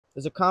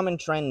There's a common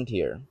trend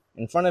here.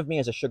 In front of me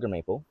is a sugar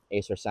maple,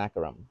 Acer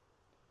saccharum.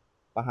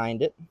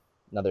 Behind it,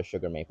 another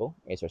sugar maple,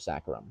 Acer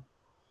saccharum.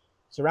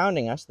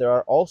 Surrounding us, there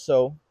are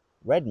also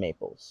red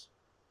maples,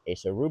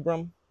 Acer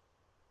rubrum,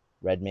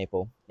 red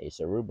maple,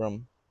 Acer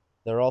rubrum.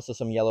 There are also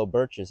some yellow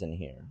birches in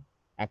here.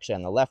 Actually,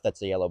 on the left,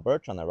 that's a yellow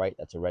birch. On the right,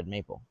 that's a red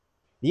maple.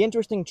 The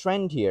interesting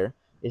trend here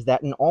is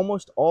that in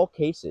almost all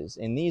cases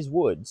in these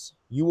woods,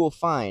 you will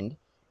find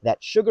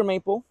that sugar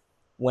maple,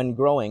 when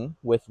growing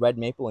with red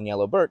maple and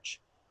yellow birch,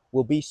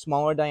 will be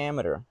smaller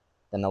diameter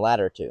than the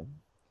latter two.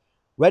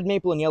 Red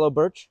maple and yellow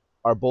birch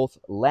are both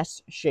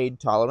less shade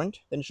tolerant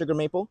than sugar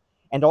maple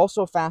and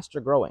also faster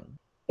growing.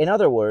 In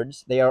other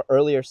words, they are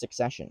earlier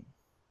succession.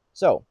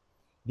 So,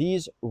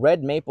 these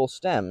red maple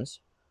stems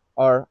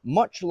are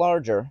much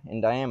larger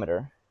in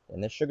diameter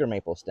than the sugar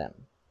maple stem.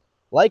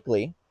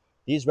 Likely,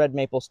 these red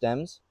maple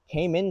stems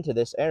came into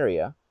this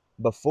area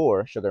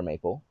before sugar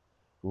maple,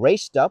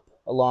 raced up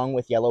along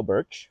with yellow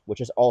birch,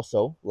 which is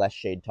also less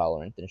shade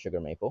tolerant than sugar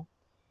maple,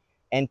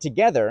 and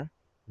together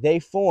they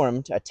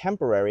formed a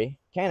temporary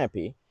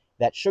canopy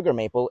that sugar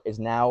maple is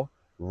now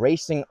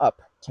racing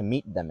up to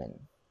meet them in.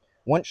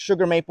 Once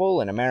sugar maple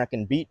and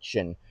American beech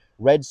and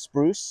red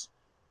spruce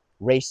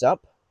race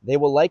up, they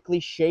will likely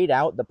shade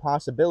out the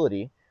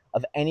possibility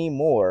of any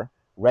more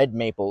red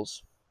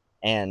maples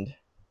and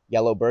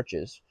yellow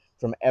birches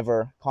from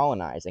ever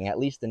colonizing, at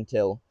least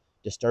until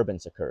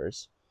disturbance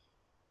occurs.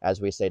 As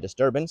we say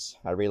disturbance,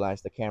 I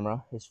realize the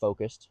camera is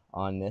focused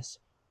on this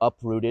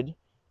uprooted,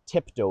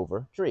 tipped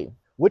over tree,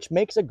 which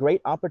makes a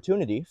great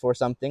opportunity for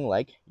something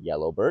like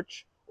yellow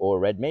birch or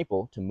red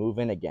maple to move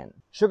in again.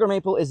 Sugar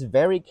maple is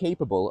very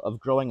capable of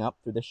growing up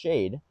through the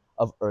shade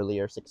of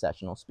earlier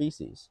successional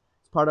species.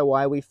 It's part of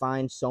why we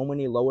find so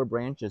many lower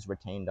branches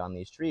retained on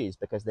these trees,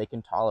 because they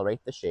can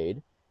tolerate the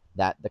shade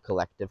that the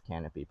collective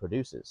canopy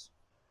produces.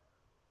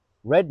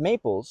 Red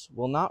maples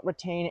will not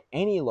retain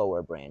any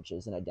lower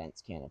branches in a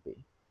dense canopy.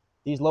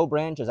 These low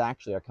branches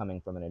actually are coming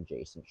from an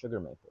adjacent sugar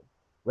maple.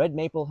 Red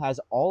maple has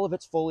all of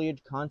its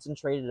foliage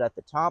concentrated at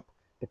the top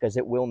because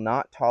it will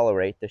not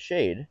tolerate the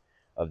shade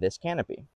of this canopy.